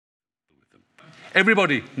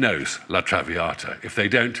Everybody knows La Traviata. If they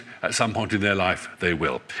don't, at some point in their life, they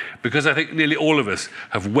will. Because I think nearly all of us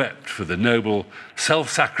have wept for the noble,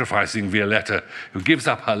 self-sacrificing Violetta who gives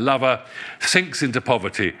up her lover, sinks into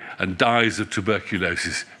poverty, and dies of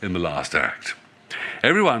tuberculosis in the last act.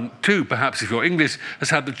 Everyone, too, perhaps if you're English, has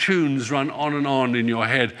had the tunes run on and on in your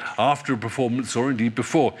head after a performance or indeed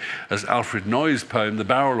before, as Alfred Noy's poem, The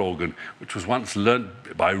Barrel Organ, which was once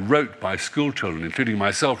learnt by rote by schoolchildren, including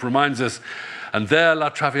myself, reminds us, and there La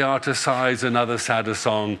Traviata sighs another sadder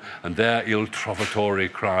song, and there Il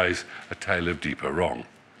Trovatore cries a tale of deeper wrong.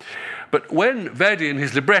 But when Verdi and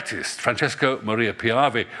his librettist, Francesco Maria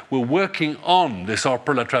Piave, were working on this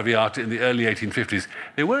opera La Traviata in the early 1850s,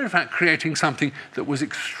 they were in fact creating something that was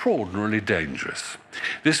extraordinarily dangerous.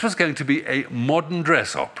 This was going to be a modern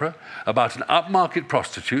dress opera about an upmarket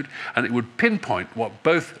prostitute, and it would pinpoint what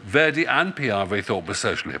both Verdi and Piave thought was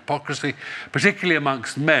social hypocrisy, particularly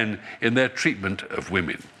amongst men in their treatment of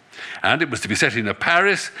women. And it was to be set in a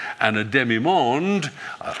Paris and a demi-monde,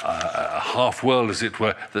 a half-world, as it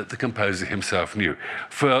were, that the composer himself knew.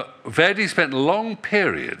 For Verdi spent long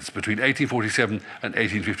periods between 1847 and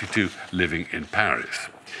 1852 living in Paris.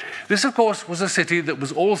 This, of course, was a city that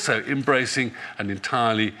was also embracing an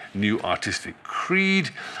entirely new artistic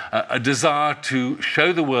creed, a desire to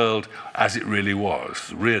show the world as it really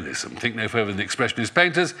was, realism. Think no further than the Expressionist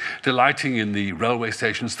painters, delighting in the railway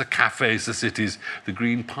stations, the cafes, the cities, the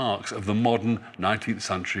green parks of the modern 19th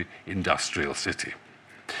century industrial city.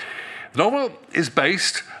 The novel is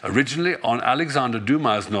based originally on Alexandre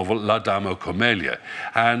Dumas' novel La Dame aux Camélias,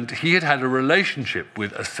 and he had had a relationship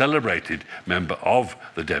with a celebrated member of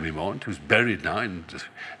the demi-monde, who's buried now in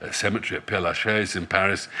a cemetery at Père Lachaise in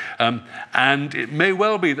Paris. And it may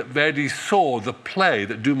well be that Verdi saw the play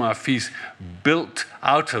that Dumas Fils built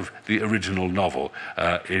out of the original novel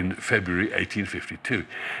in February 1852.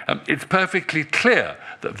 It's perfectly clear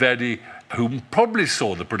that Verdi, who probably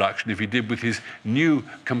saw the production, if he did, with his new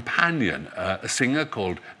companion, a singer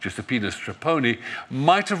called Giuseppina Strepponi,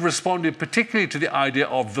 might have responded particularly to the idea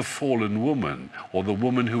of the fallen woman, or the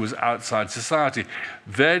woman who was outside society.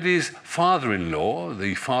 Verdi's father-in-law,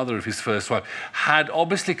 the father of his first wife, had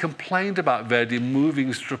obviously complained about Verdi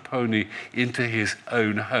moving Strepponi into his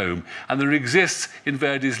own home, and there exists in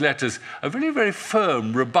Verdi's letters a very, very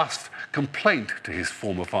firm, robust complaint to his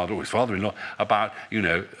former father, or his father-in-law, about,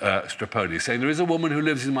 Strepponi, saying there is a woman who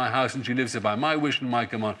lives in my house and she lives there by my wish and my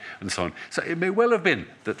command, and so on. So it may well have been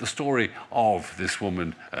that the story of this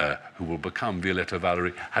woman who will become Violetta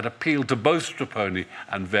Valleri had appealed to both Strepponi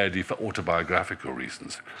and Verdi for autobiographical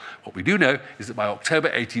reasons. What we do know is that by October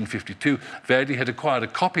 1852, Verdi had acquired a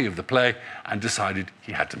copy of the play and decided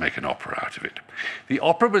he had to make an opera out of it. The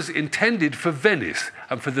opera was intended for Venice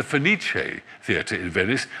and for the Fenice Theatre in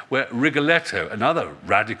Venice, where Rigoletto, another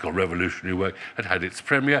radical revolutionary work, had had its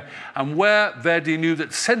premiere, and where Verdi knew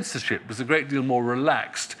that censorship was a great deal more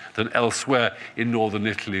relaxed than elsewhere in northern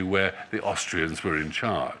Italy, where the Austrians were in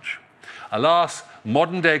charge. Alas,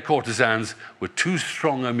 modern-day courtesans were too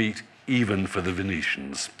strong a meat even for the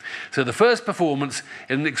Venetians. So the first performance,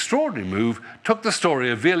 in an extraordinary move, took the story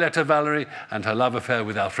of Violetta Valleri and her love affair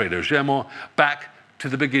with Alfredo Germont back to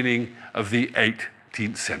the beginning of the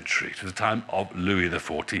 18th century, to the time of Louis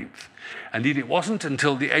XIV. Indeed, it wasn't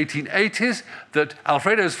until the 1880s that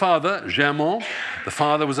Alfredo's father, Germont, the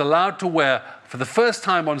father, was allowed to wear, for the first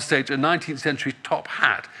time on stage, a 19th century top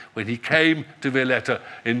hat when he came to Violetta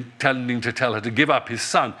intending to tell her to give up his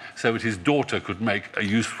son so that his daughter could make a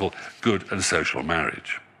useful, good and social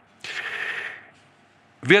marriage.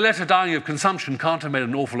 Violetta dying of consumption can't have made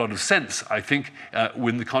an awful lot of sense, I think,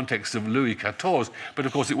 in the context of Louis XIV, but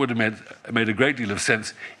of course it would have made a great deal of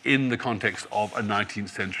sense in the context of a 19th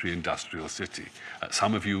century industrial city.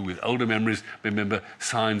 Some of you with older memories remember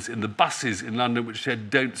signs in the buses in London which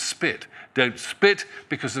said, "Don't spit." Don't spit,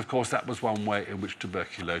 because of course that was one way in which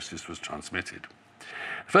tuberculosis was transmitted.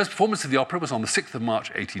 The first performance of the opera was on the 6th of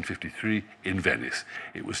March 1853 in Venice.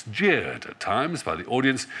 It was jeered at times by the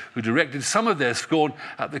audience, who directed some of their scorn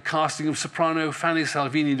at the casting of soprano Fanny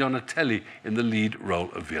Salvini Donatelli in the lead role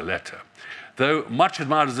of Violetta. Though much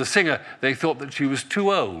admired as a singer, they thought that she was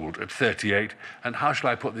too old at 38, and how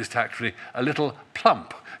shall I put this tactfully, a little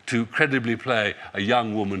plump to credibly play a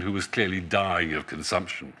young woman who was clearly dying of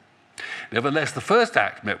consumption. Nevertheless, the first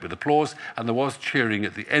act met with applause, and there was cheering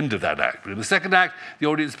at the end of that act. But in the second act, the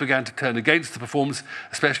audience began to turn against the performance,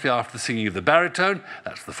 especially after the singing of the baritone,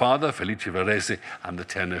 that's the father, Felice Varese, and the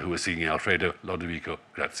tenor who was singing Alfredo, Lodovico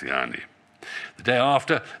Graziani. The day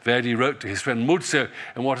after, Verdi wrote to his friend Muzio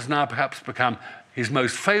in what has now perhaps become his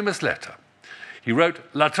most famous letter. He wrote,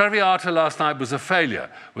 "La Traviata last night was a failure.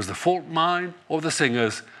 Was the fault mine or the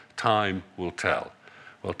singer's? time will tell.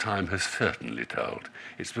 Well, time has certainly told.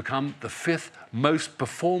 It's become the 5th most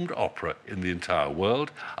performed opera in the entire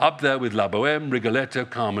world, up there with La Bohème, Rigoletto,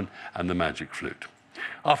 Carmen, and The Magic Flute.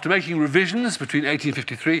 After making revisions between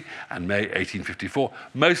 1853 and May 1854,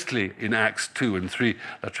 mostly in Acts 2 and 3,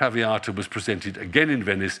 La Traviata was presented again in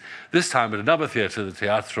Venice, this time at another theatre, the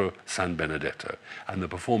Teatro San Benedetto. And the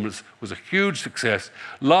performance was a huge success,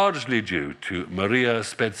 largely due to Maria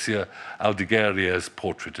Spezia Aldigheria's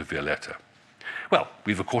portrait of Violetta. Well,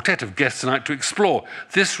 we've a quartet of guests tonight to explore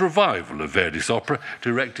this revival of Verdi's opera,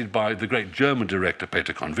 directed by the great German director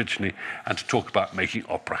Peter Konvichny, and to talk about making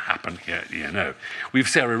opera happen here at ENO. We've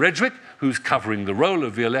Sarah Redgwick, who's covering the role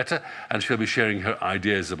of Violetta, and she'll be sharing her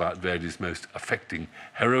ideas about Verdi's most affecting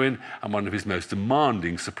heroine and one of his most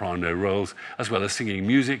demanding soprano roles, as well as singing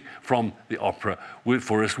music from the opera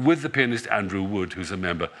for us with the pianist Andrew Wood, who's a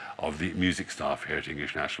member of the music staff here at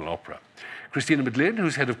English National Opera. Christina Medlin,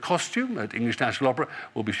 who's head of costume at English National Opera,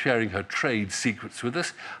 will be sharing her trade secrets with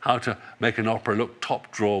us, how to make an opera look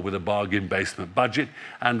top drawer with a bargain basement budget,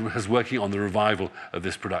 and is working on the revival of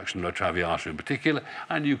this production of La Traviata in particular.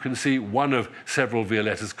 And you can see one of several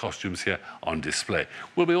Violetta's costumes here on display.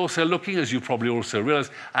 We'll be also looking, as you probably also realise,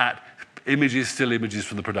 at images, still images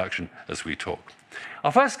from the production as we talk.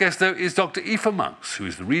 Our first guest, though, is Dr. Aoife Monks, who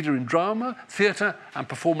is the reader in drama, theatre and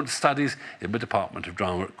performance studies in the Department of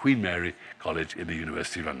Drama at Queen Mary College in the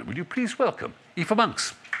University of London. Would you please welcome Aoife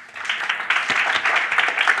Monks?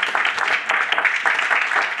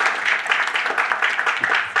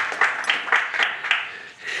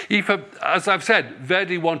 Aoife, as I've said,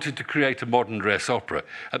 Verdi wanted to create a modern dress opera.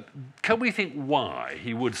 Can we think why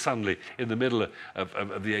he would suddenly, in the middle of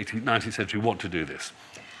the 19th century, want to do this?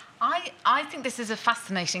 I think this is a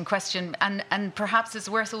fascinating question, and perhaps it's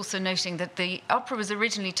worth also noting that the opera was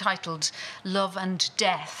originally titled Love and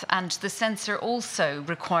Death, and the censor also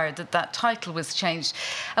required that that title was changed.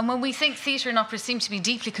 And when we think theatre and opera seem to be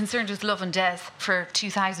deeply concerned with love and death for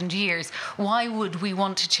 2,000 years, why would we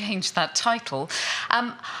want to change that title?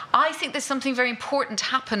 I think there's something very important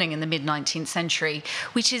happening in the mid-19th century,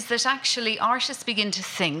 which is that actually artists begin to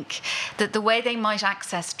think that the way they might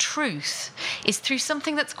access truth is through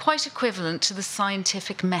something that's quite equivalent to the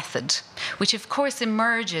scientific method, which of course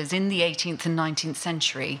emerges in the 18th and 19th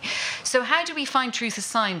century. So how do we find truth as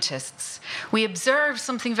scientists? We observe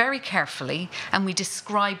something very carefully and we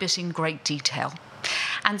describe it in great detail.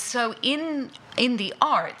 And so in the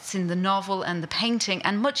arts, in the novel and the painting,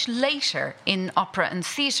 and much later in opera and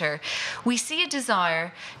theatre, we see a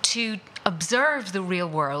desire to observe the real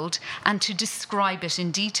world and to describe it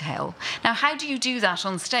in detail. Now, how do you do that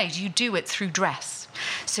on stage? You do it through dress.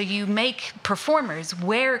 So you make performers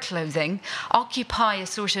wear clothing, occupy a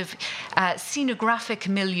sort of scenographic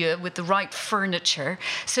milieu with the right furniture,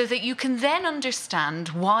 so that you can then understand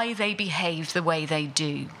why they behave the way they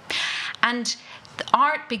do. And the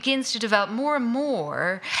art begins to develop more and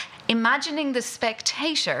more, imagining the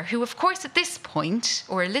spectator, who of course at this point,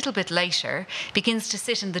 or a little bit later, begins to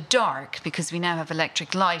sit in the dark, because we now have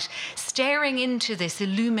electric light, staring into this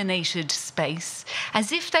illuminated space,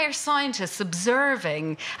 as if they're scientists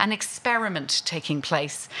observing an experiment taking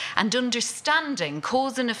place and understanding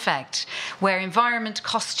cause and effect, where environment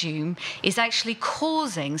costume is actually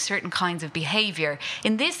causing certain kinds of behaviour.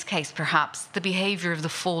 In this case, perhaps, the behaviour of the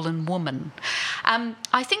fallen woman.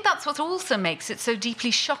 I think that's what also makes it so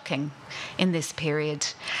deeply shocking in this period.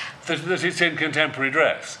 That it's in contemporary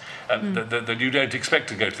dress, that you don't expect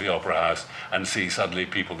to go to the opera house and see suddenly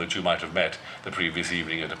people that you might have met the previous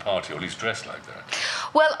evening at a party, or at least dressed like that.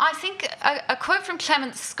 Well, I think a quote from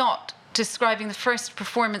Clement Scott describing the first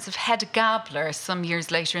performance of Hedda Gabler some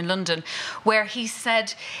years later in London, where he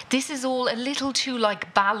said, "This is all a little too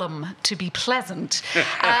like Balaam to be pleasant."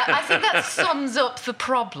 I think that sums up the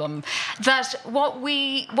problem, that what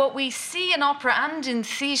we see in opera and in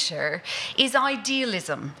theatre is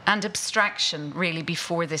idealism and abstraction, really,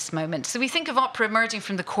 before this moment. So we think of opera emerging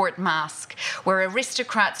from the court masque, where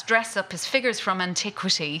aristocrats dress up as figures from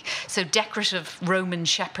antiquity, so decorative Roman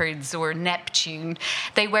shepherds or Neptune.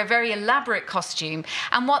 They wear very elaborate costume,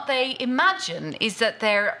 and what they imagine is that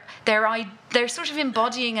they're sort of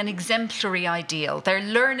embodying an exemplary ideal. They're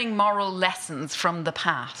learning moral lessons from the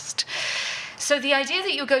past. So the idea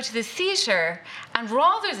that you go to the theatre And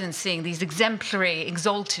rather than seeing these exemplary,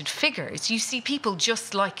 exalted figures, you see people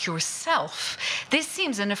just like yourself. This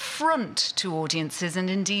seems an affront to audiences and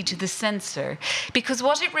indeed to the censor, because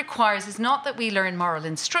what it requires is not that we learn moral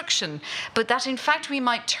instruction, but that in fact we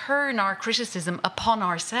might turn our criticism upon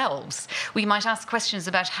ourselves. We might ask questions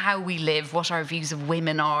about how we live, what our views of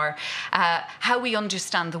women are, how we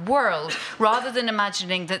understand the world, rather than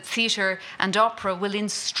imagining that theatre and opera will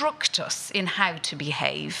instruct us in how to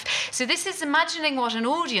behave. So this is imagining what an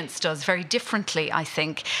audience does very differently, I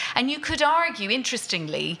think. And you could argue,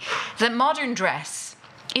 interestingly, that modern dress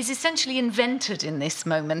is essentially invented in this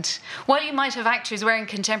moment. While you might have actors wearing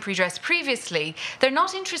contemporary dress previously, they're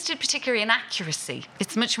not interested particularly in accuracy.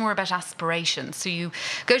 It's much more about aspiration. So you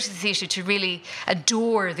go to the theatre to really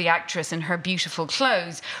adore the actress in her beautiful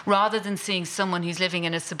clothes, rather than seeing someone who's living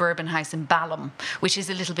in a suburban house in Balham, which is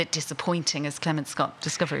a little bit disappointing, as Clement Scott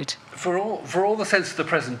discovered. For all the sense of the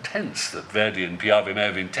present tense that Verdi and Piave may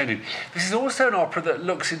have intended, this is also an opera that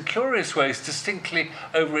looks in curious ways distinctly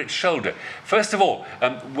over its shoulder. First of all,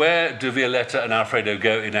 where do Violetta and Alfredo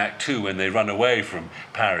go in Act 2 when they run away from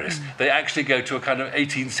Paris? They actually go to a kind of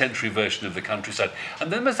 18th century version of the countryside.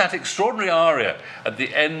 And then there's that extraordinary aria at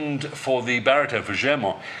the end for the baritone, for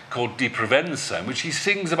Germont, called Di Provenza, in which he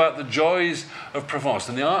sings about the joys of Provence.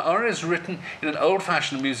 And the aria is written in an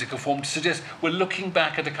old-fashioned musical form to suggest we're looking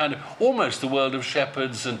back at a kind of almost the world of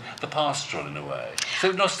shepherds and the pastoral in a way.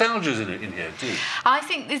 So nostalgia's in here too. I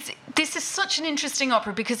think this is such an interesting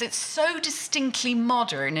opera because it's so distinctly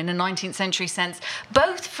modern in a 19th century sense,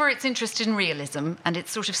 both for its interest in realism and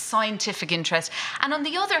its sort of scientific interest, and on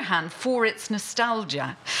the other hand, for its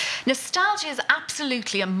nostalgia. Nostalgia is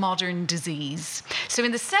absolutely a modern disease. So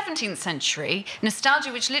in the 17th century,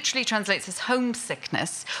 nostalgia, which literally translates as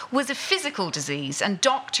homesickness, was a physical disease, and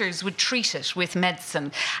doctors would treat it with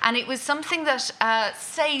medicine. And it was something that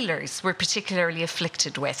sailors were particularly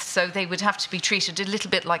afflicted with. So they would have to be treated a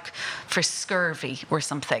little bit like for scurvy or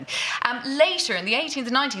something. Later, in the 18th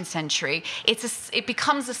and 19th century, it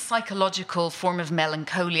becomes a psychological form of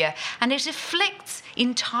melancholia, and it afflicts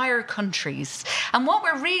entire countries. And what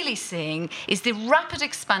we're really seeing is the rapid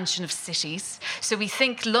expansion of cities. So we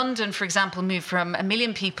think London, for example, moved from 1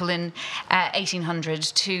 million people in 1800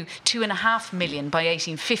 to 2.5 million by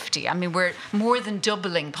 1850. I mean, we're more than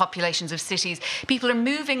doubling populations of cities. People are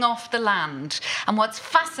moving off the land. And what's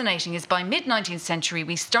fascinating is by mid-19th century,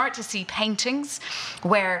 we start to see paintings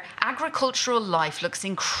where agricultural life looks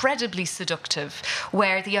incredibly seductive,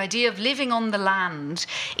 where the idea of living on the land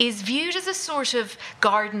is viewed as a sort of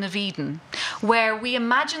Garden of Eden, where we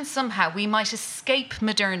imagine somehow we might escape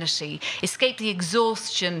modernity, escape the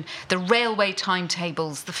exhaustion, the railway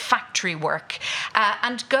timetables, the factory work,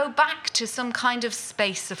 and go back to some kind of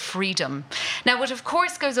space of freedom. Now, what of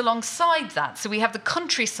course goes alongside that, so we have the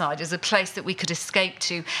countryside as a place that we could escape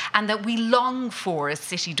to and that we long for as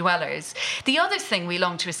city dwellers. The other thing we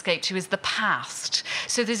long to escape to is the past.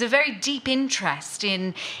 So there's a very deep interest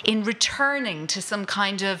in returning to some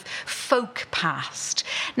kind of folk past.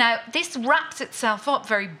 Now, this wraps itself up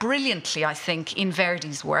very brilliantly, I think, in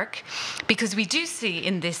Verdi's work, because we do see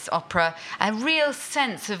in this opera a real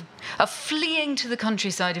sense of fleeing to the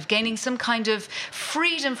countryside, of gaining some kind of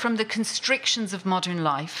freedom from the constrictions of modern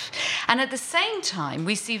life. And at the same time,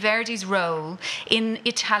 we see Verdi's role in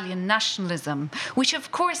Italian nationalism, which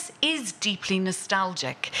of course is deeply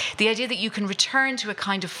nostalgic. The idea that you can return to a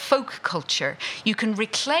kind of folk culture, you can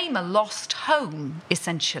reclaim a lost home,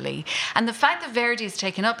 essentially. And the fact that Verdi is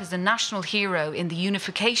taken up as a national hero in the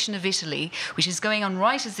unification of Italy, which is going on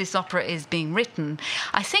right as this opera is being written,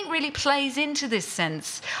 I think really plays into this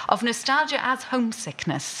sense of nostalgia as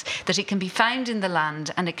homesickness, that it can be found in the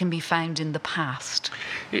land and it can be found in the past.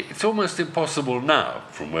 It's almost impossible now,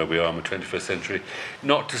 from where we are in the 21st century,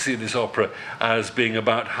 not to see this opera as being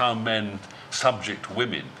about how men subject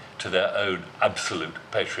women to their own absolute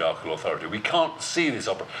patriarchal authority. We can't see this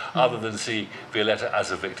opera other than see Violetta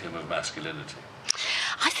as a victim of masculinity.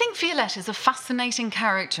 I think Violetta is a fascinating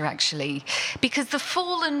character, actually, because the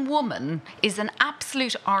fallen woman is an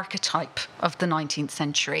absolute archetype of the 19th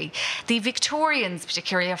century. The Victorians,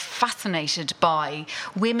 particularly, are fascinated by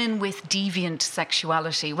women with deviant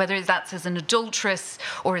sexuality, whether that's as an adulteress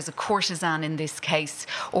or as a courtesan in this case,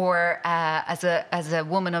 or as a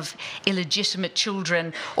woman of illegitimate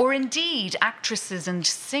children, or indeed actresses and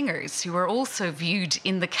singers who are also viewed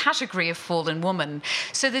in the category of fallen woman.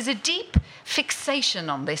 So there's a deep fixation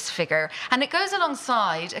on on this figure, and it goes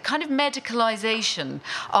alongside a kind of medicalisation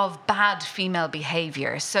of bad female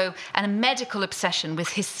behaviour. So, and a medical obsession with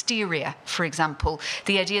hysteria, for example,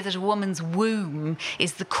 the idea that a woman's womb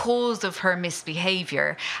is the cause of her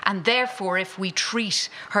misbehaviour, and therefore, if we treat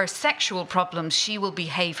her sexual problems, she will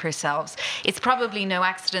behave herself. It's probably no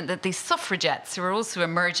accident that these suffragettes, who are also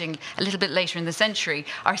emerging a little bit later in the century,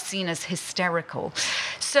 are seen as hysterical.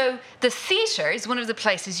 So the theatre is one of the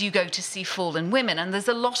places you go to see fallen women, and there's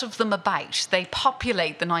a lot of them about. They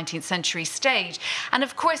populate the 19th century stage. And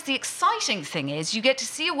of course, the exciting thing is you get to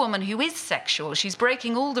see a woman who is sexual. She's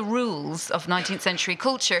breaking all the rules of 19th century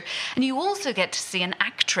culture. And you also get to see an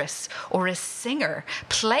actress or a singer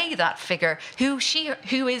play that figure who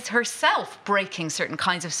is herself breaking certain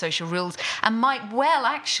kinds of social rules and might well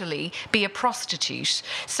actually be a prostitute.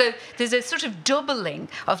 So there's a sort of doubling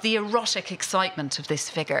of the erotic excitement of this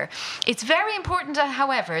figure. It's very important,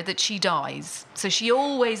 however, that she dies. So she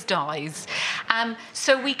always dies.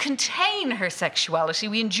 So we contain her sexuality,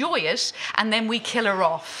 we enjoy it, and then we kill her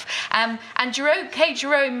off. And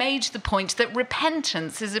Jerome made the point that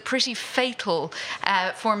repentance is a pretty fatal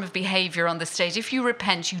form of behaviour on the stage. If you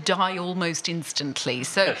repent, you die almost instantly.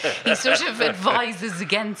 So he sort of advises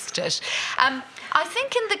against it. I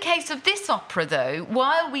think in the case of this opera, though,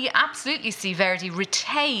 while we absolutely see Verdi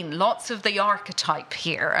retain lots of the archetype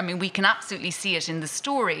here, I mean, we can absolutely see it in the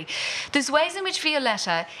story, there's ways in which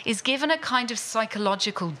Violetta is given a kind of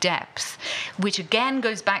psychological depth, which again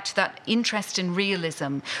goes back to that interest in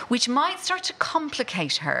realism, which might start to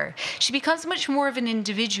complicate her. She becomes much more of an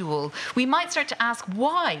individual. We might start to ask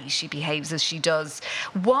why she behaves as she does,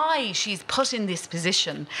 why she's put in this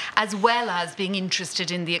position, as well as being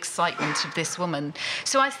interested in the excitement of this woman.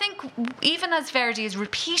 So I think even as Verdi is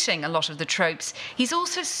repeating a lot of the tropes, he's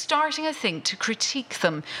also starting, I think, to critique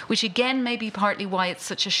them, which again may be partly why it's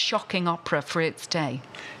such a shocking opera for its day.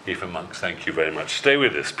 Eva Monks, thank you very much. Stay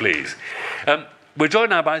with us, please. We're joined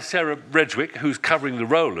now by Sarah Redgwick, who's covering the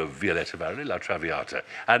role of Violetta Verdi, La Traviata,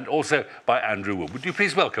 and also by Andrew Wood. Would you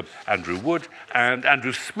please welcome Andrew Wood and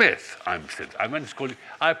Andrew Smith? I meant to call you.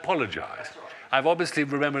 I apologise. I've obviously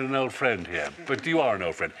remembered an old friend here, but you are an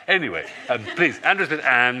old friend. Anyway, please, Andrew Smith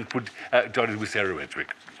and Wood, join us with Sarah Redgwick.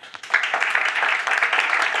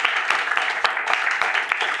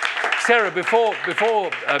 Sarah, before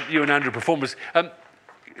you and Andrew perform this,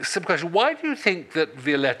 some question. Why do you think that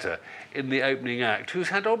Violetta, in the opening act, who's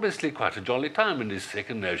had obviously quite a jolly time and is sick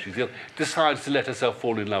and knows she's ill, decides to let herself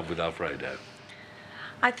fall in love with Alfredo?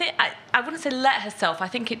 I wouldn't say let herself. I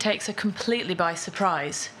think it takes her completely by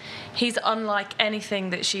surprise. He's unlike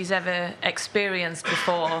anything that she's ever experienced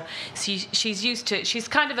before. She's used to it. She's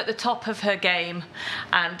kind of at the top of her game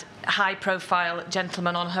and high-profile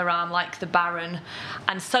gentleman on her arm like the Baron.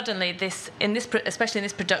 And suddenly, especially in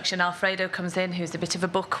this production, Alfredo comes in, who's a bit of a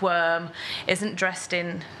bookworm, isn't dressed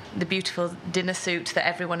in the beautiful dinner suit that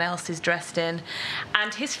everyone else is dressed in.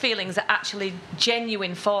 And his feelings are actually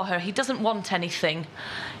genuine for her. He doesn't want anything.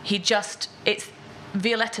 It's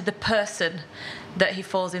Violetta, the person, that he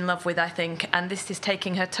falls in love with, I think. And this is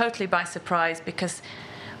taking her totally by surprise because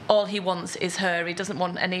all he wants is her. He doesn't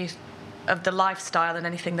want any of the lifestyle and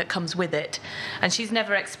anything that comes with it. And she's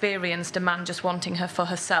never experienced a man just wanting her for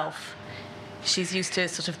herself. She's used to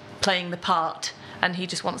sort of playing the part, and he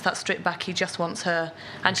just wants that stripped back. He just wants her.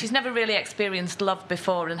 And she's never really experienced love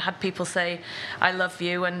before and had people say, I love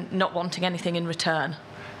you, and not wanting anything in return.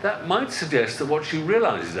 That might suggest that what she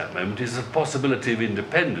realises at that moment is the possibility of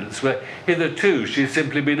independence, where hitherto she's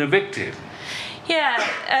simply been a victim.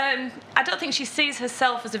 Yeah, I don't think she sees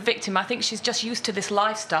herself as a victim. I think she's just used to this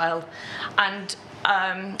lifestyle. And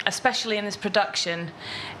especially in this production,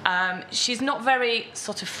 she's not very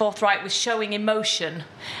sort of forthright with showing emotion.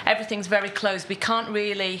 Everything's very closed. We can't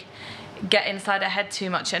really get inside her head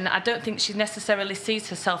too much, and I don't think she necessarily sees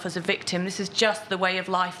herself as a victim. This is just the way of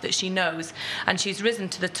life that she knows, and she's risen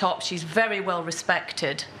to the top. She's very well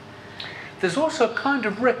respected. There's also a kind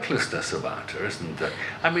of recklessness about her, isn't there?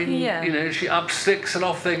 I mean, she up sticks and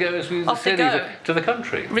off they go, as we said, to the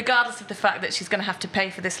country. Regardless of the fact that she's going to have to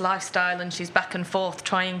pay for this lifestyle, and she's back and forth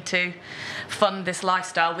trying to fund this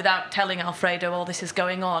lifestyle without telling Alfredo all this is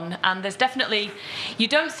going on. And there's definitely, you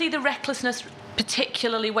don't see the recklessness,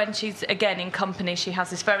 particularly when she's, again, in company. She has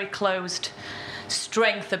this very closed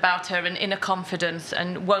strength about her and inner confidence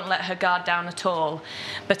and won't let her guard down at all.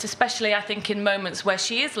 But especially, I think, in moments where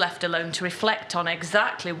she is left alone to reflect on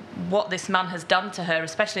exactly what this man has done to her,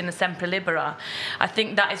 especially in the Sempre Libera, I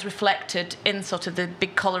think that is reflected in sort of the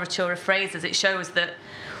big coloratura phrases. It shows that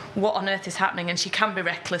what on earth is happening, and she can be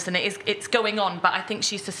reckless, and it's going on, but I think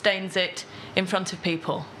she sustains it in front of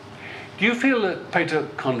people. Do you feel that Peter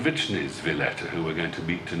Konvitschny's Violetta, who we're going to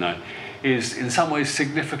meet tonight, is in some ways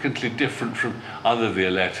significantly different from other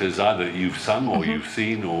Violettas, either you've sung or you've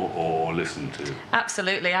seen or listened to?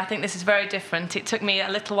 Absolutely. I think this is very different. It took me a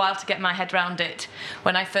little while to get my head around it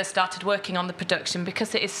when I first started working on the production,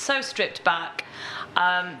 because it is so stripped back.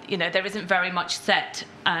 There isn't very much set,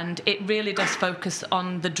 and it really does focus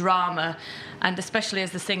on the drama. And especially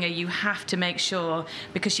as the singer, you have to make sure,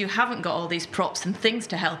 because you haven't got all these props and things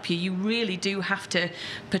to help you, you really do have to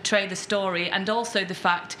portray the story. And also the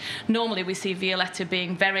fact, normally we see Violetta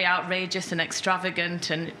being very outrageous and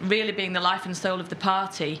extravagant and really being the life and soul of the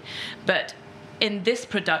party. But in this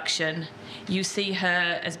production, you see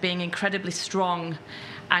her as being incredibly strong,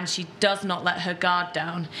 and she does not let her guard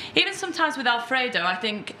down. Even sometimes with Alfredo, I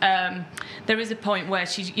think there is a point where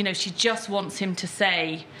she just wants him to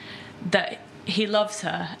say that he loves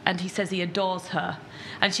her, and he says he adores her.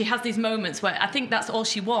 And she has these moments where I think that's all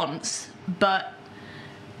she wants, but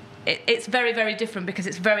it's very, very different because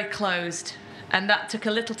it's very closed. And that took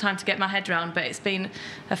a little time to get my head around, but it's been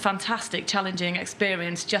a fantastic, challenging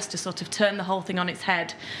experience just to sort of turn the whole thing on its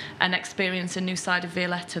head and experience a new side of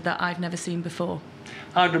Violetta that I've never seen before.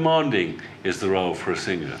 How demanding is the role for a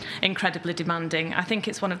singer? Incredibly demanding. I think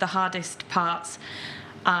it's one of the hardest parts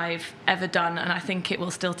I've ever done, and I think it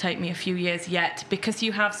will still take me a few years yet, because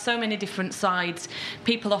you have so many different sides.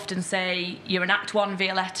 People often say you're an Act 1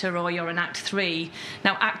 Violetta or you're an Act 3.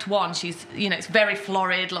 Now, Act 1, she's, it's very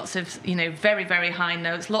florid, lots of, very, very high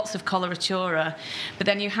notes, lots of coloratura, but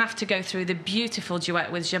then you have to go through the beautiful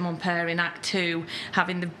duet with Je Mon Père in Act 2,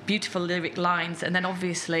 having the beautiful lyric lines, and then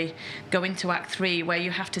obviously go into Act 3, where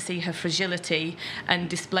you have to see her fragility and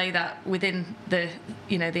display that within the,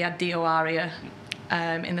 the Addio aria.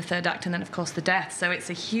 In the third act, and then of course the death. So it's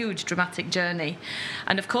a huge dramatic journey.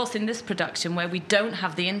 And of course in this production, where we don't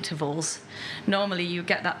have the intervals, normally you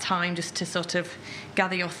get that time just to sort of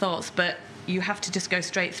gather your thoughts, but you have to just go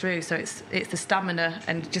straight through. So it's the stamina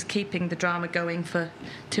and just keeping the drama going for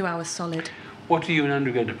 2 hours solid. What are you and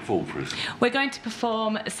Andrew going to perform for us? We're going to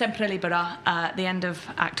perform Sempre Libera at the end of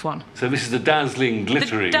Act 1. So this is the dazzling,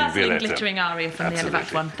 glittering Violetta. Glittering aria from the end of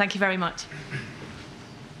Act 1. Thank you very much.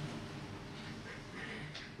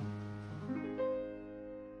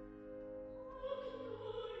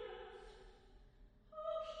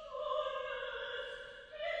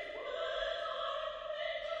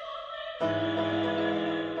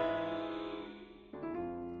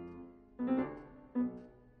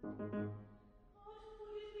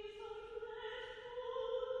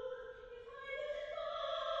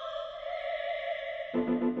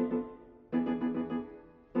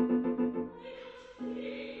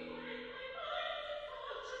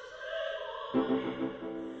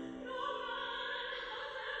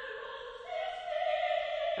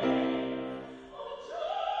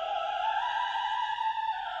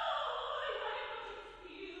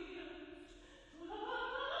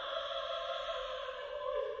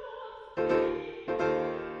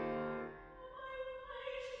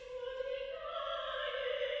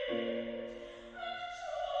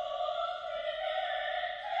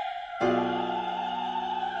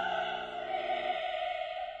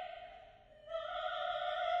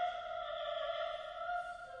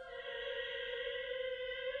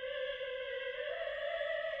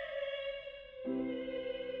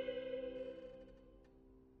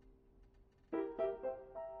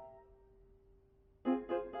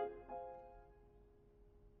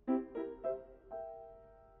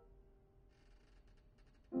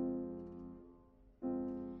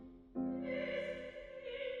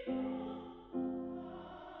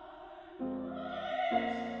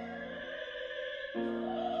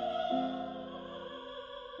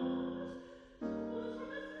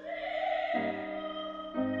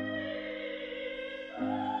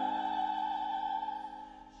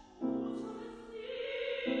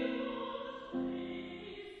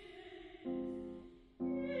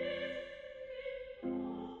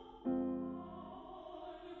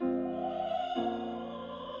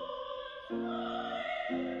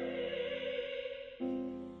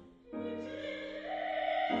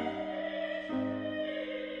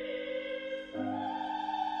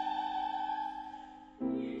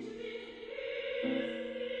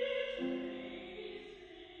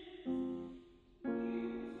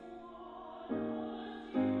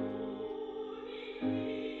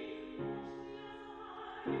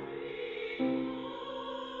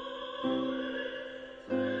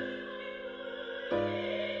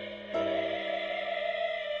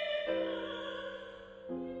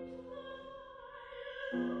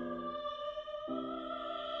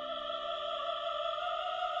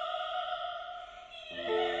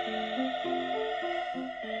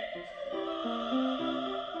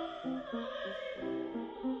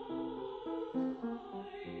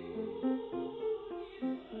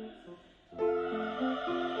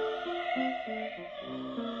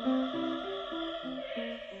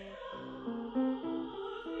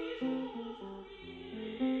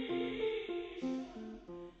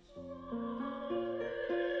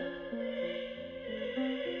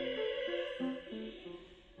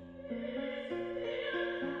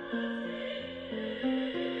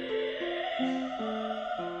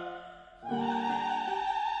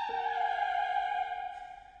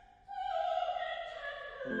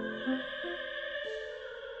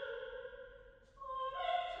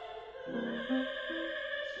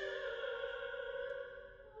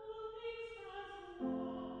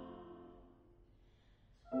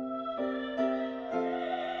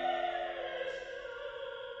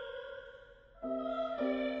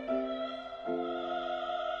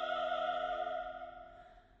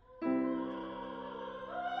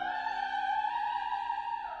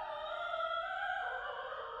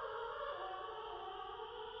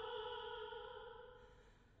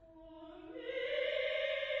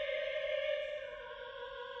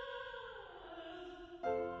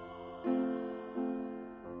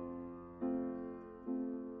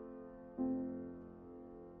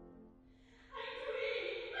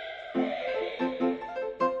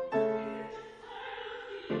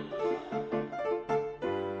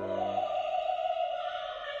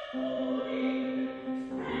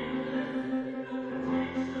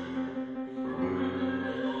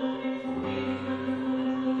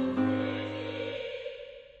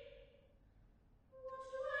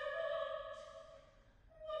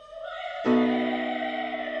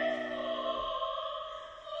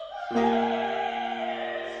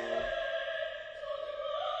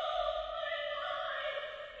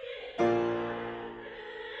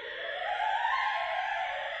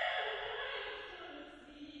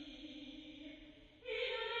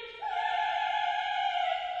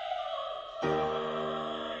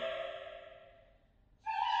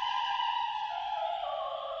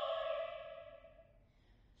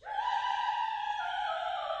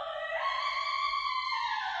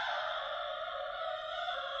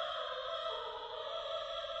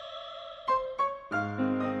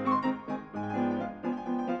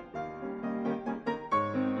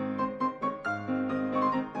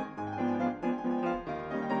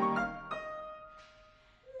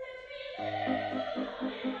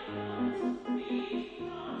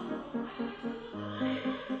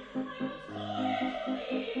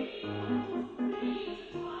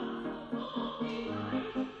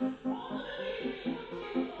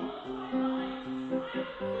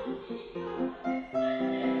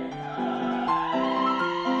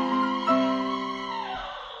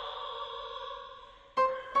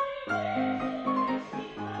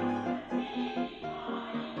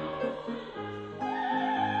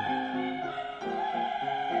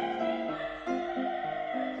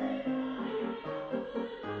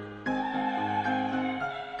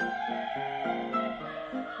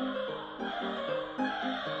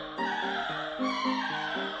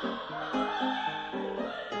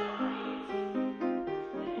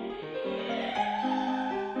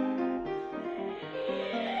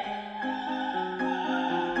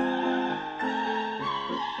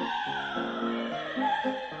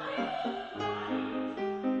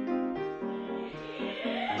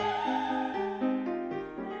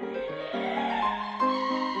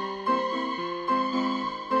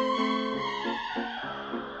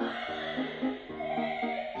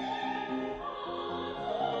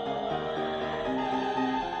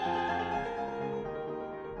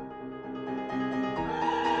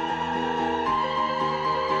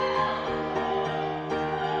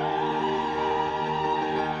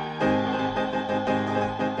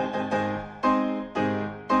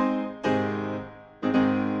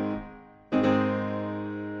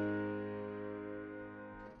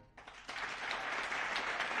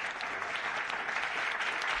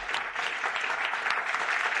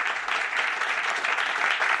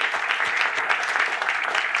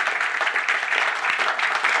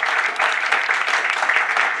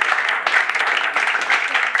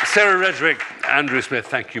 Sarah Redrick, Andrew Smith,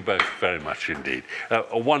 thank you both very much indeed.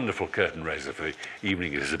 A wonderful curtain raiser for the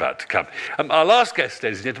evening that is about to come. Our last guest,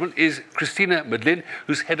 ladies and gentlemen, is Christina Medlin,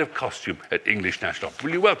 who's head of costume at English National Opera.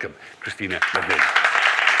 Will you welcome Christina Medlin?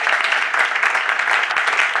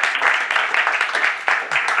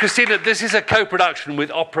 Christina, this is a co-production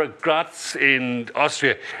with Opera Graz in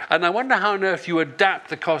Austria, and I wonder how on earth you adapt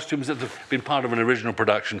the costumes that have been part of an original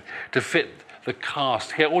production to fit the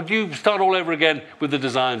cast here, or do you start all over again with the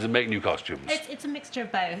designs and make new costumes? It's a mixture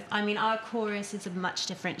of both. I mean, our chorus is a much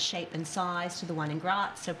different shape and size to the one in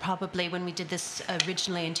Graz, so probably when we did this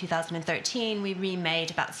originally in 2013, we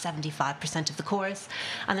remade about 75% of the chorus.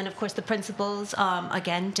 And then, of course, the principals,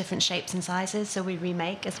 again, different shapes and sizes, so we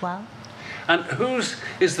remake as well. And whose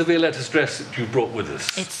is the Violetta's dress that you brought with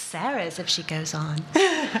us? It's Sarah's if she goes on.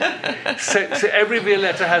 So every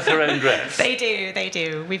Violetta has her own dress? They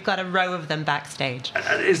do. We've got a row of them backstage.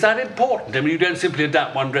 And is that important? I mean, you don't simply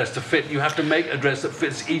adapt one dress to fit, you have to make a dress that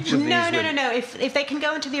fits each of these women. No. If they can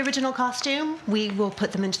go into the original costume, we will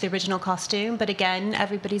put them into the original costume. But again,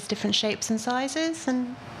 everybody's different shapes and sizes,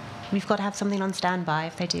 and we've got to have something on standby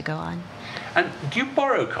if they do go on. And do you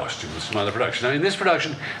borrow costumes from other productions? Now, in this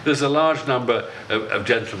production, there's a large number of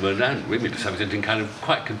gentlemen and women, to some extent, in kind of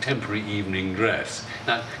quite contemporary evening dress.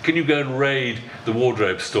 Now, can you go and raid the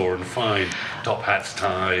wardrobe store and find top hats,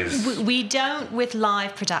 ties? We don't with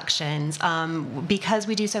live productions, because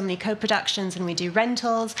we do so many co-productions and we do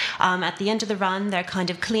rentals. At the end of the run, they're kind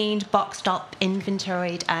of cleaned, boxed up,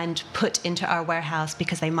 inventoried, and put into our warehouse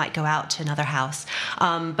because they might go out to another house.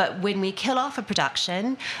 But when we kill off a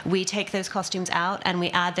production, we take those costumes out and we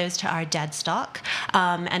add those to our dead stock.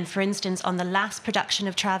 And for instance, on the last production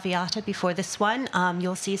of Traviata before this one,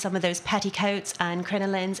 you'll see some of those petticoats and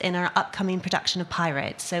crinolines in our upcoming production of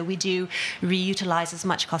Pirates. So we do reutilize as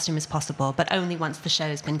much costume as possible, but only once the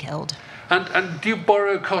show's been killed. And do you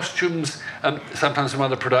borrow costumes sometimes from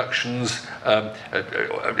other productions?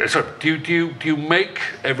 Do you make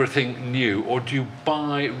everything new, or do you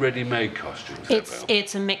buy ready-made costumes?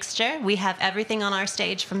 It's a mix mixture. We have everything on our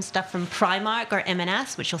stage from stuff from Primark or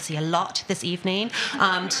M&S, which you'll see a lot this evening,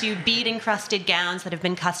 to bead-encrusted gowns that have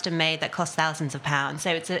been custom made that cost thousands of pounds. So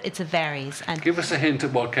it's a varies. And give us a hint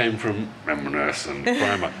of what came from M&S and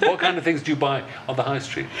Primark. What kind of things do you buy on the high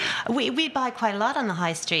street? We buy quite a lot on the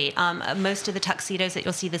high street. Most of the tuxedos that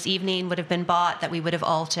you'll see this evening would have been bought that we would have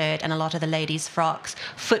altered, and a lot of the ladies' frocks,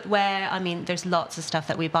 footwear. I mean, there's lots of stuff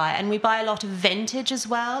that we buy, and we buy a lot of vintage as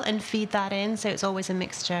well and feed that in. So it's always a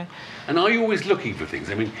mixture. And are you always looking for things?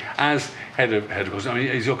 I mean, as head of costume, I mean,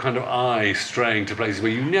 is your kind of eye straying to places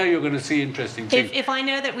where you know you're going to see interesting things? If I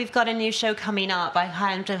know that we've got a new show coming up, I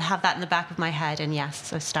kind of have that in the back of my head, and yes,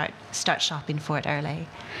 so start shopping for it early.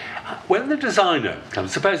 When the designer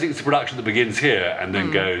comes, supposing it's a production that begins here and then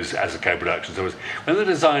goes as a co-production, so when the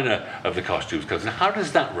designer of the costumes comes, how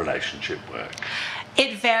does that relationship work?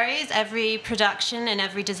 It varies. Every production and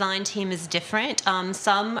every design team is different.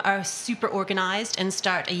 Some are super organized and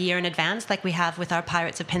start a year in advance, like we have with our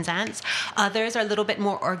Pirates of Penzance. Others are a little bit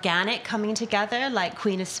more organic, coming together, like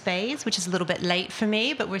Queen of Spades, which is a little bit late for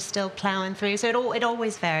me, but we're still plowing through. So it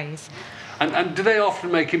always varies. And do they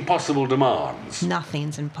often make impossible demands?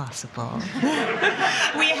 Nothing's impossible.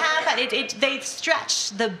 We have had they stretch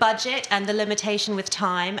the budget and the limitation with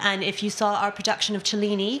time. And if you saw our production of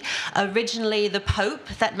Cellini, originally the Pope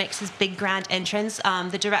that makes his big grand entrance,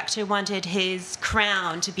 the director wanted his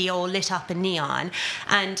crown to be all lit up in neon,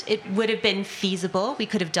 and it would have been feasible. We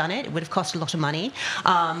could have done it. It would have cost a lot of money,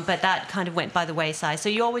 but that kind of went by the wayside. So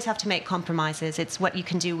you always have to make compromises. It's what you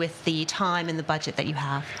can do with the time and the budget that you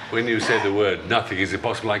have. When you say the word nothing is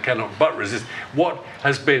impossible, I cannot but resist. What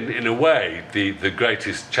has been, in a way, the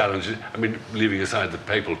greatest challenge? I mean, leaving aside the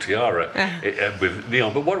papal tiara with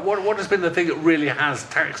neon, but what has been the thing that really has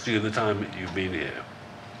taxed you in the time that you've been here?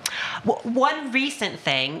 One recent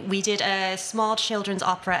thing, we did a small children's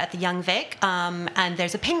opera at the Young Vic, and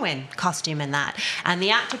there's a penguin costume in that. And the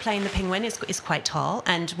actor playing the penguin is quite tall.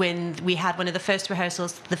 And when we had one of the first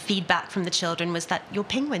rehearsals, the feedback from the children was that your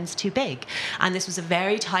penguin's too big. And this was a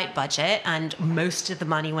very tight budget, and most of the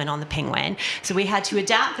money went on the penguin. So we had to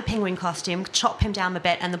adapt the penguin costume, chop him down a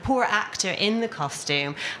bit, and the poor actor in the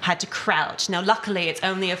costume had to crouch. Now, luckily, it's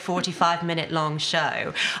only a 45-minute long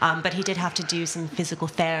show, but he did have to do some physical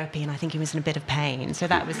therapy, and I think he was in a bit of pain. So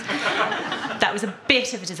that was a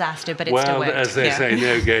bit of a disaster, but it still worked. Well, as they say,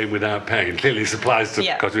 no game without pain clearly applies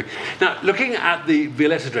to costume. Now, looking at the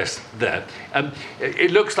Violetta dress there,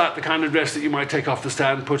 it looks like the kind of dress that you might take off the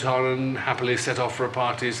stand, put on, and happily set off for a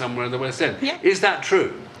party somewhere in the West End. Yeah. Is that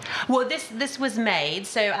true? Well, this was made,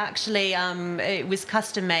 so actually it was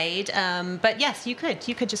custom made. But yes, you could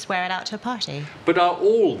just wear it out to a party. But are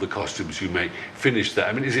all the costumes you make finished there?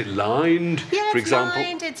 I mean, is it lined, for example?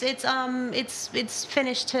 Yeah, it's lined. It's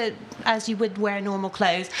finished to as you would wear normal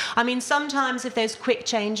clothes. I mean, sometimes if there's quick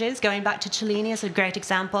changes, going back to Cellini is a great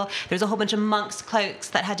example. There's a whole bunch of monks' cloaks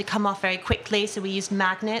that had to come off very quickly, so we used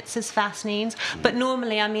magnets as fastenings. But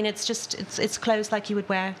normally, I mean, it's clothes like you would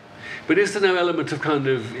wear. But is there no element of kind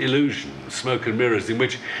of illusion, smoke and mirrors, in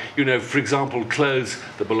which, you know, for example, clothes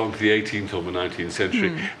that belong to the 18th or the 19th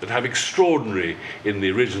century that have extraordinary, in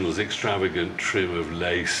the originals, extravagant trim of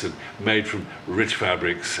lace and made from rich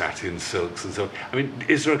fabrics, satin, silks and so on. I mean,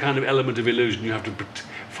 is there a kind of element of illusion you have to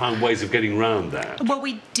find ways of getting around that? Well,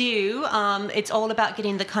 we do. It's all about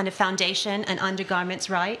getting the kind of foundation and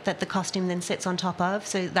undergarments right that the costume then sits on top of.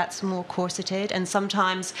 So that's more corseted. And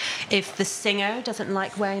sometimes if the singer doesn't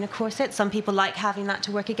like wearing a corset, some people like having that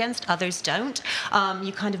to work against, others don't.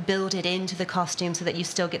 You kind of build it into the costume so that you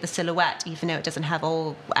still get the silhouette, even though it doesn't have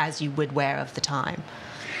all as you would wear of the time.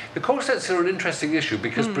 The corsets are an interesting issue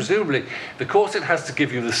because presumably the corset has to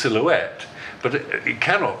give you the silhouette, but it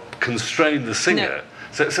cannot constrain the singer.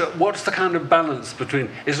 No. So what's the kind of balance between...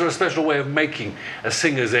 Is there a special way of making a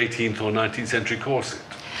singer's 18th or 19th century corset?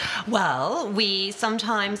 Well, we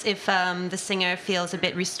sometimes, if the singer feels a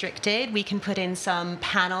bit restricted, we can put in some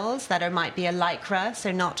panels that might be a lycra,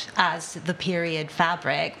 so not as the period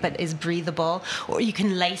fabric, but is breathable. Or you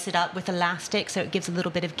can lace it up with elastic, so it gives a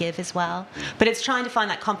little bit of give as well. But it's trying to find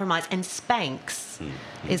that compromise. And Spanx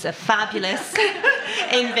is a fabulous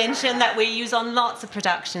invention that we use on lots of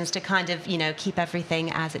productions to kind of, you know, keep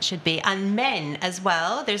everything as it should be. And men as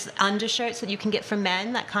well. There's undershirts that you can get for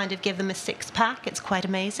men that kind of give them a six-pack. It's quite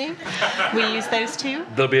amazing. We use those too.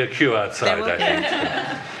 There'll be a queue outside, There will I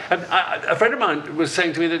think. A friend of mine was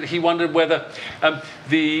saying to me that he wondered whether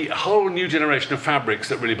the whole new generation of fabrics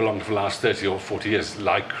that really belong to the last 30 or 40 years,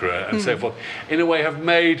 Lycra and so forth, in a way have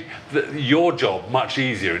made your job much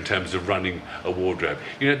easier in terms of running a wardrobe.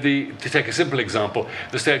 You know, to take a simple example,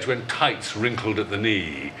 the stage when tights wrinkled at the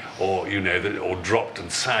knee, or or dropped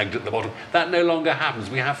and sagged at the bottom, that no longer happens.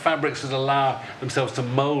 We have fabrics that allow themselves to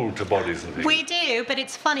mould to bodies and things. We do, but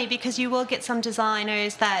it's funny because you will get some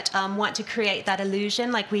designers that want to create that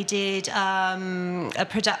illusion. Like we did a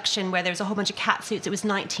production where there was a whole bunch of cat suits. It was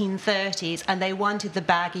 1930s, and they wanted the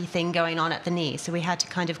baggy thing going on at the knee, so we had to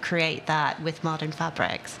kind of create that with modern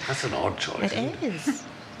fabrics. That's an odd choice. It is,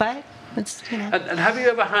 but it's, And have you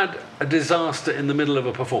ever had a disaster in the middle of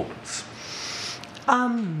a performance?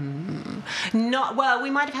 Not well. We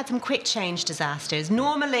might have had some quick change disasters.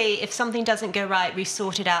 Normally, if something doesn't go right, we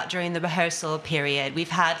sort it out during the rehearsal period. We've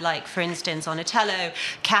had, like, for instance, on Otello,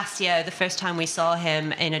 Cassio, the first time we saw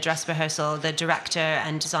him in a dress rehearsal, the director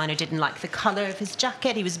and designer didn't like the colour of his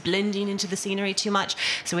jacket. He was blending into the scenery too much,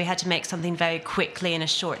 so we had to make something very quickly in a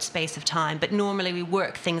short space of time. But normally we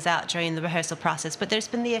work things out during the rehearsal process. But there's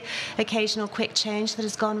been the occasional quick change that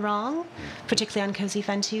has gone wrong, particularly on Così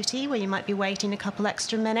fan tutte, where you might be waiting a couple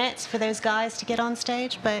extra minutes for those guys to get on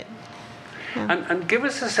stage, but... Yeah. And give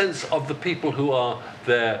us a sense of the people who are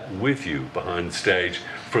there with you behind stage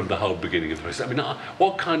from the whole beginning of the process. I mean,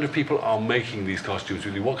 what kind of people are making these costumes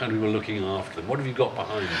with you? What kind of people are looking after them? What have you got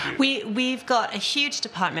behind you? We've got a huge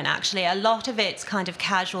department, actually. A lot of it's kind of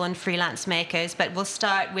casual and freelance makers, but we'll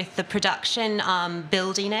start with the production,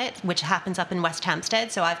 building it, which happens up in West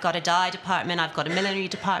Hampstead. So I've got a dye department, I've got a millinery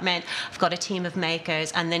department, I've got a team of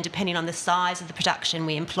makers, and then depending on the size of the production,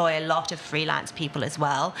 we employ a lot of freelance people as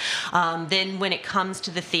well. Then when it comes to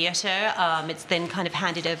the theatre, it's then kind of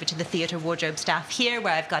handed over to the theatre wardrobe staff here,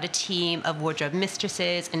 where I've got a team of wardrobe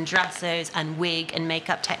mistresses and dressers and wig and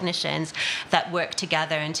makeup technicians that work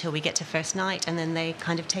together until we get to first night, and then they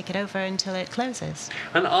kind of take it over until it closes.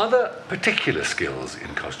 And are there particular skills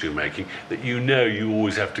in costume making that you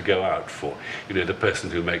always have to go out for? You know, the person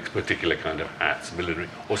who makes particular kind of hats, millinery,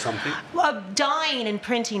 or something? Well, dyeing and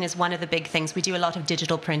printing is one of the big things. We do a lot of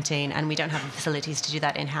digital printing, and we don't have the facilities to do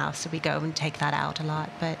that in-house, so we go and take that out a lot.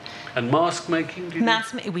 But and mask making?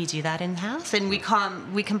 We do that in-house, and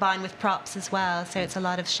we combine with props as well, so it's a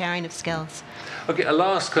lot of sharing of skills. Okay, a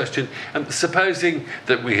last question. Supposing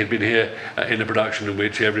that we had been here in a production in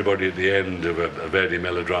which everybody at the end of a Verdi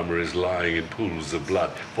melodrama is lying in pools of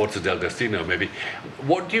blood, Forza del Destino maybe,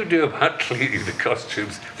 what do you do about cleaning the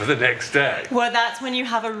costumes for the next day? Well, that's when you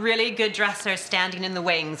have a really good dresser standing in the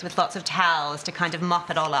wings with lots of towels to kind of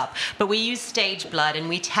mop it all up. But we use stage blood, and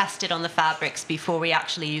we test it on the fabrics before we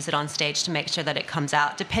actually use it on stage to make sure that it comes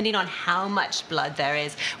out. Depending on how much blood there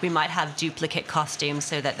is, we might have duplicate costumes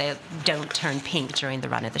so that they don't turn pink during the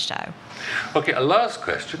run of the show. Okay, a last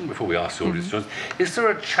question before we ask the audience. Is there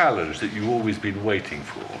a challenge that you've always been waiting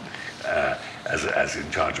for as in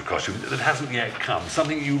charge of costume that hasn't yet come?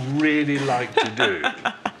 Something you really like to do?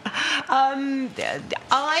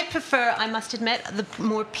 I prefer, I must admit, the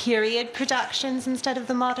more period productions instead of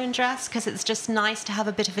the modern dress, because it's just nice to have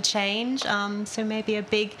a bit of a change. So maybe a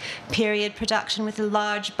big period production with a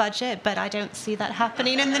large budget, but I don't see that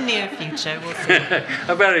happening in the near future. We'll see.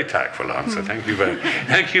 A very tactful answer. Thank you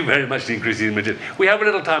very much, Dean Christine Midget. We have a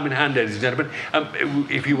little time in hand, ladies and gentlemen.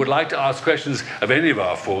 If you would like to ask questions of any of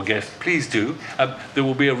our four guests, please do. There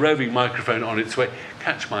will be a roving microphone on its way.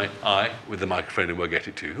 Catch my eye with the microphone and we'll get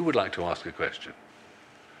it to you. Who would like to ask a question?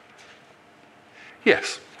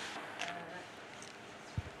 Yes.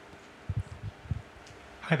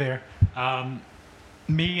 Hi there.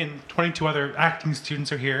 Me and 22 other acting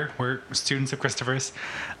students are here. We're students of Christopher's.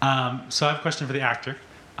 So I have a question for the actor.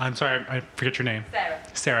 I'm sorry, I forget your name.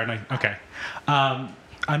 Sarah, no, okay.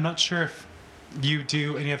 I'm not sure if you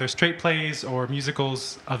do any other straight plays or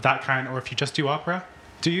musicals of that kind, or if you just do opera.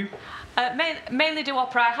 Do you? Mainly do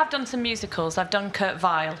opera. I have done some musicals. I've done Kurt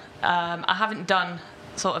Weill. I haven't done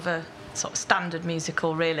sort of standard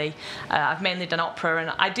musical, really. I've mainly done opera,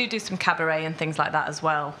 and I do some cabaret and things like that as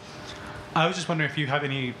well. I was just wondering if you have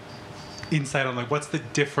any insight on, like, what's the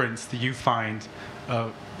difference that you find,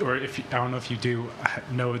 or if I don't know if you do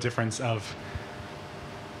know a difference of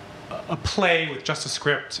a play with just a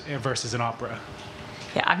script versus an opera.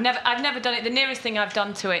 Yeah, I've never done it. The nearest thing I've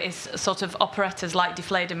done to it is sort of operettas like Die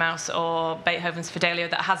Fledermaus or Beethoven's Fidelio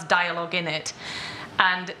that has dialogue in it.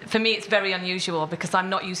 And for me, it's very unusual because I'm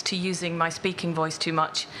not used to using my speaking voice too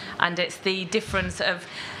much. And it's the difference of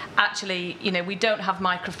actually, we don't have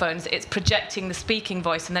microphones. It's projecting the speaking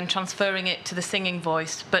voice and then transferring it to the singing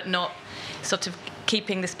voice, but not sort of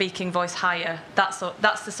keeping the speaking voice higher. That's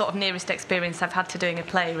the sort of nearest experience I've had to doing a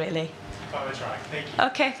play, really. I will try. Thank you.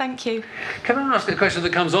 Okay, thank you. Can I ask a question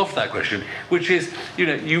that comes off that question, which is,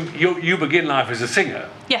 you begin life as a singer.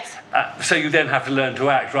 Yes. So you then have to learn to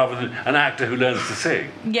act rather than an actor who learns to sing.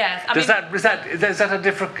 Yes. Is that a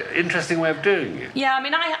different, interesting way of doing it? Yeah, I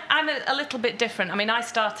mean, I'm a little bit different. I mean,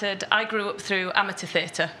 I grew up through amateur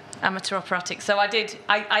theatre, amateur operatic. So I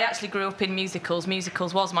actually grew up in musicals.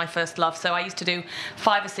 Musicals was my first love. So I used to do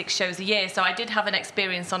 5 or 6 shows a year. So I did have an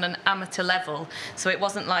experience on an amateur level. So it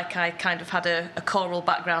wasn't like I kind of had a choral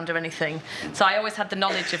background or anything. So I always had the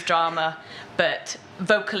knowledge of drama, but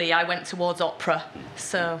vocally I went towards opera.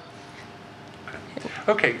 So.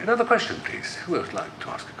 Okay, another question, please. Who else would like to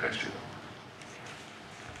ask a question?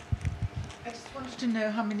 I just wanted to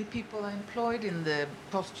know how many people are employed in the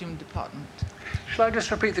costume department. Shall I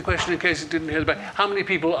just repeat the question in case it didn't hear the back? How many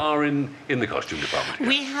people are in the costume department here?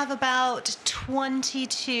 We have about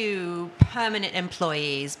 22 permanent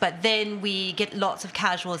employees, but then we get lots of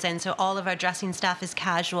casuals in, so all of our dressing staff is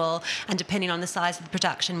casual, and depending on the size of the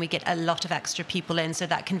production, we get a lot of extra people in, so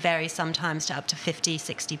that can vary sometimes to up to 50,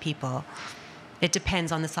 60 people. It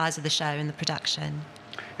depends on the size of the show and the production.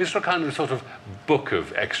 Is there a kind of sort of book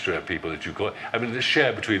of extra people that you call? I mean, the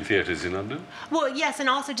share between theatres in London? Well, yes, and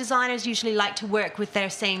also designers usually like to work with their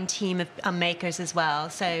same team of makers as well.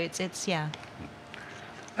 So it's yeah.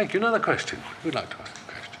 Thank you. Another question. Who would like to ask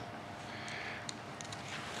a question?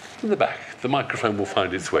 In the back. The microphone will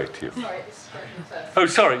find its way to you. Sorry, this is first. Oh,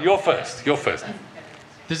 sorry. You're first. You're first.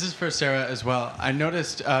 This is for Sarah as well. I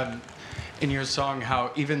noticed in your song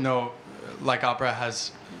how even though like opera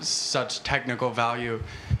has such technical value,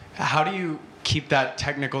 how do you keep that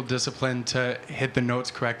technical discipline to hit the notes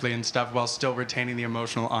correctly and stuff while still retaining the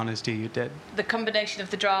emotional honesty you did? The combination of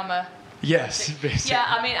the drama. Yes, basically. Yeah,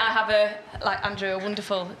 I mean, I have like Andrew, a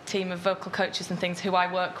wonderful team of vocal coaches and things who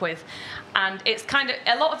I work with. And it's kind of,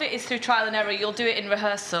 a lot of it is through trial and error. You'll do it in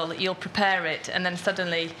rehearsal, you'll prepare it, and then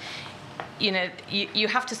suddenly, you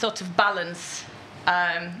have to sort of balance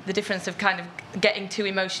the difference of kind of getting too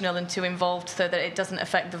emotional and too involved so that it doesn't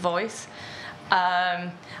affect the voice.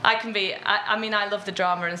 I love the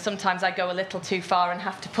drama, and sometimes I go a little too far and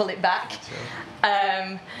have to pull it back.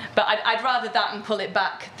 But I'd rather that and pull it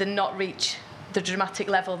back than not reach the dramatic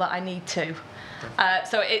level that I need to.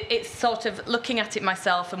 So it's sort of looking at it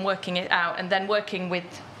myself and working it out, and then working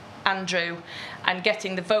with Andrew and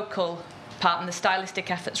getting the vocal part and the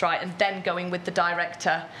stylistic efforts right, and then going with the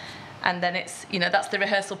director. And then it's, that's the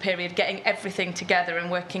rehearsal period, getting everything together and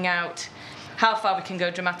working out how far we can go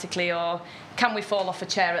dramatically, or can we fall off a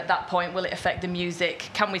chair at that point? Will it affect the music?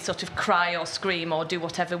 Can we sort of cry or scream or do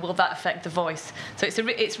whatever? Will that affect the voice? So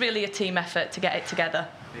it's really a team effort to get it together.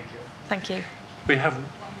 Thank you. Thank you. We have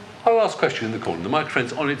our last question in the corner. The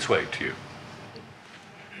microphone's on its way to you.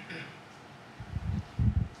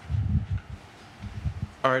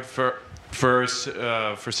 All right, for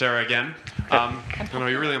Sarah again. I know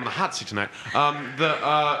you're really on the hot seat tonight.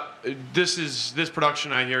 This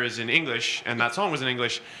production I hear is in English, and that song was in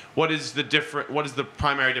English. What is the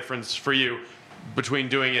primary difference for you between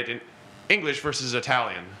doing it in English versus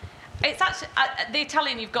Italian? It's actually the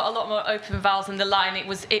Italian. You've got a lot more open vowels in the line.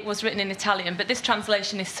 It was written in Italian, but this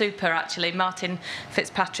translation is super. Actually, Martin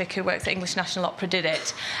Fitzpatrick, who works at English National Opera, did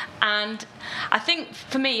it. And I think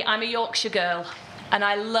for me, I'm a Yorkshire girl, and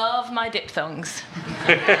I love my diphthongs.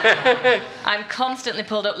 I'm constantly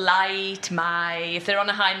pulled up light, my, if they're on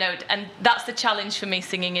a high note. And that's the challenge for me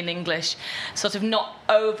singing in English, sort of not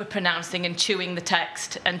over-pronouncing and chewing the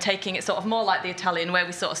text and taking it sort of more like the Italian, where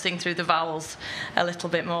we sort of sing through the vowels a little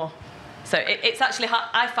bit more. So it's actually,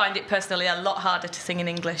 I find it personally a lot harder to sing in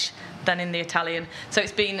English than in the Italian. So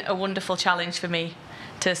it's been a wonderful challenge for me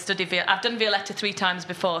to study I've done Violetta 3 times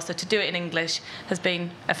before, so to do it in English has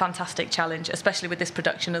been a fantastic challenge, especially with this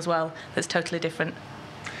production as well, that's totally different.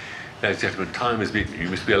 Ladies and gentlemen, time has been. You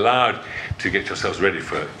must be allowed to get yourselves ready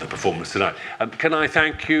for the performance tonight. Can I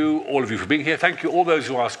thank you, all of you, for being here? Thank you, all those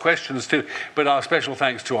who asked questions too. But our special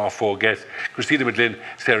thanks to our 4 guests, Christina McGlynn,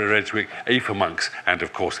 Sarah Redgwick, Aoife Monks, and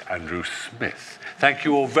of course, Andrew Smith. Thank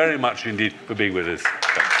you all very much indeed for being with us.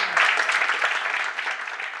 Thanks.